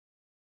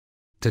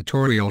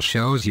tutorial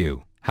shows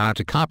you how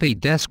to copy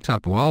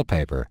desktop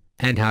wallpaper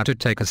and how to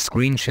take a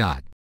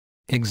screenshot.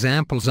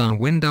 Examples on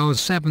Windows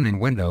 7 and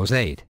Windows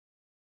 8.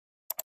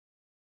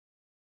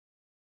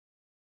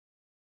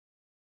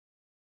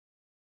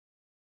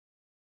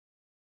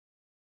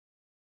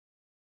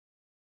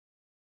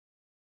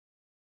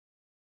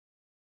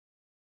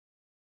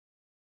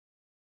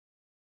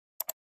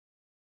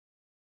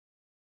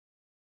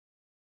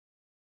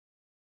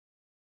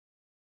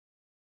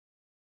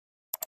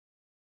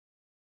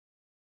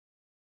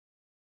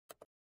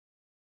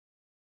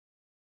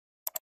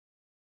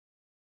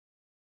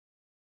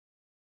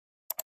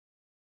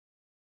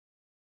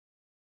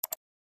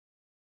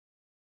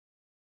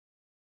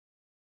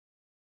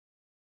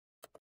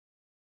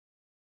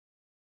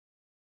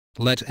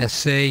 Let us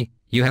say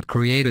you have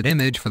created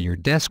image for your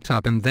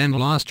desktop and then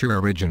lost your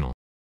original.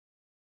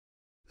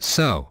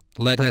 So,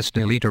 let us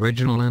delete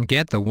original and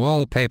get the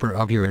wallpaper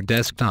of your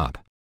desktop.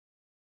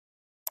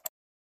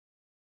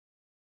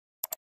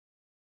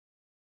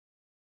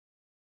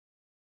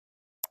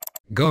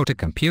 Go to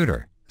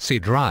Computer, C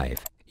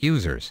Drive,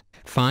 Users,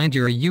 find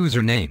your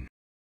username.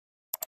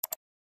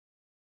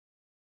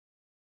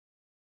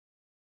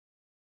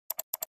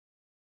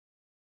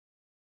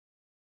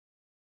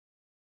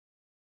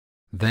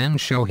 Then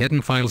show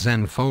hidden files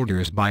and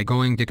folders by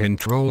going to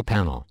Control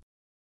Panel.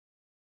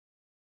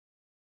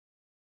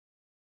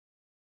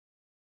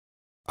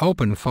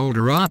 Open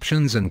Folder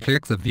Options and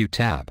click the View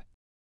tab.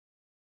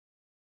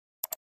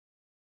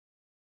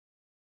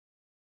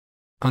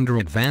 Under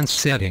Advanced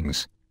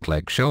Settings,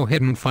 click Show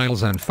Hidden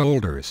Files and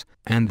Folders,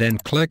 and then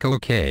click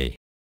OK.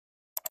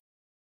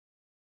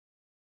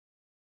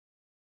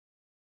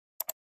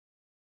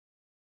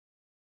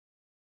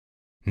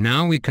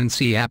 Now we can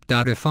see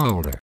AppData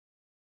folder.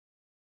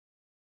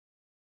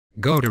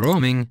 Go to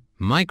Roaming,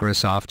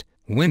 Microsoft,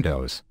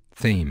 Windows,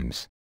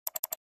 Themes.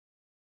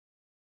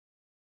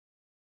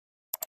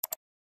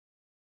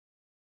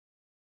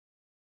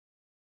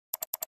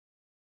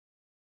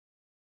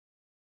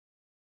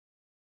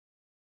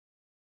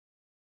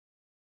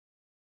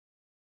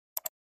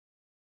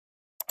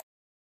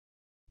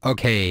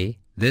 Okay,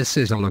 this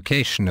is a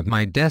location of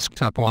my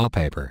desktop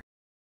wallpaper.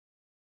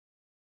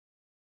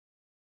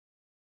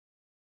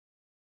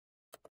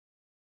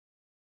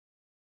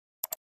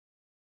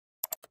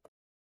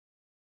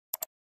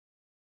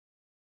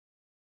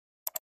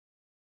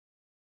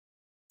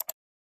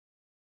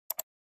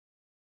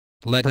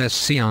 Let us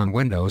see on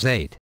Windows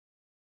 8.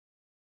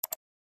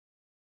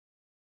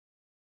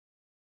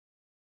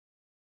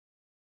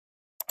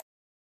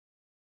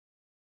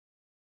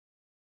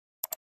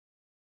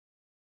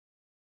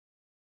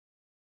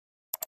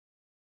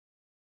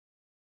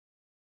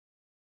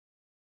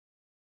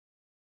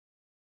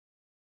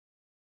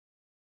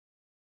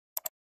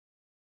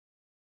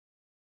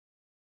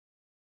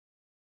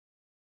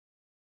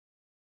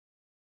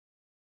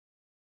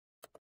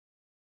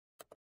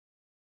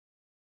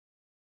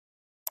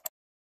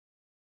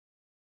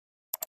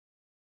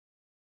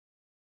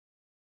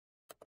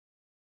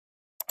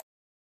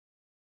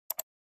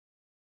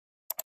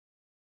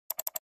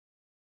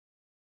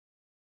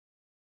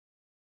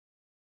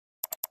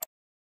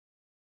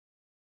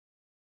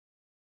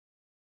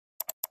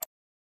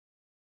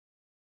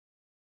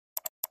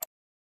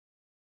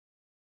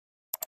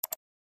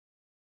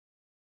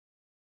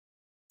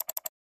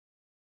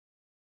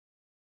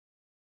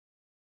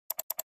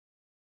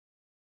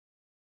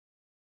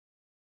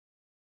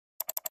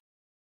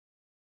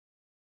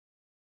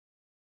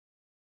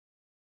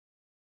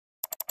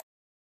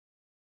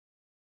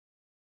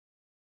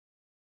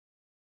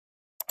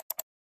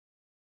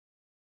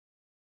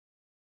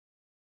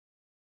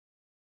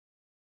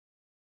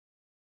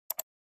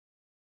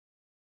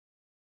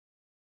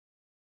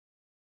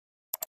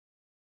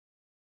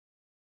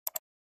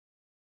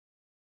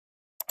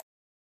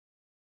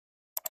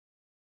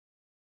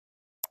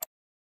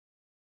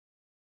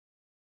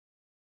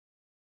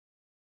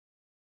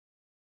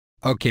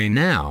 Okay,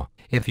 now,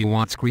 if you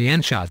want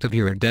screenshot of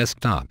your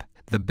desktop,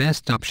 the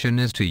best option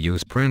is to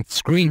use print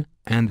screen,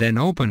 and then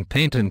open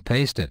Paint and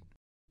paste it.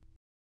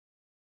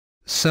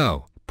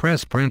 So,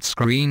 press print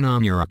screen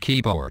on your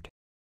keyboard.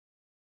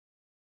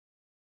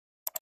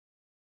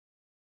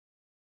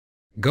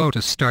 Go to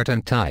Start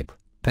and type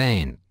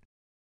Paint.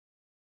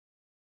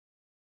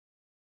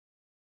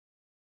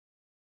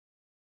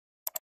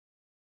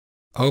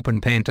 Open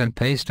Paint and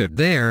paste it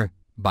there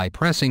by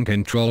pressing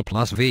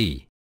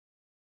Ctrl+V.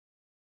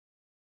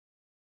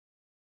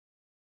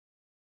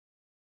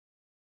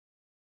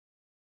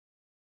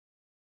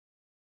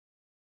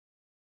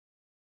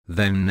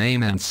 Then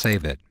name and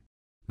save it.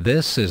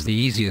 This is the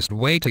easiest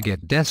way to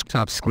get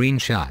desktop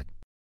screenshot.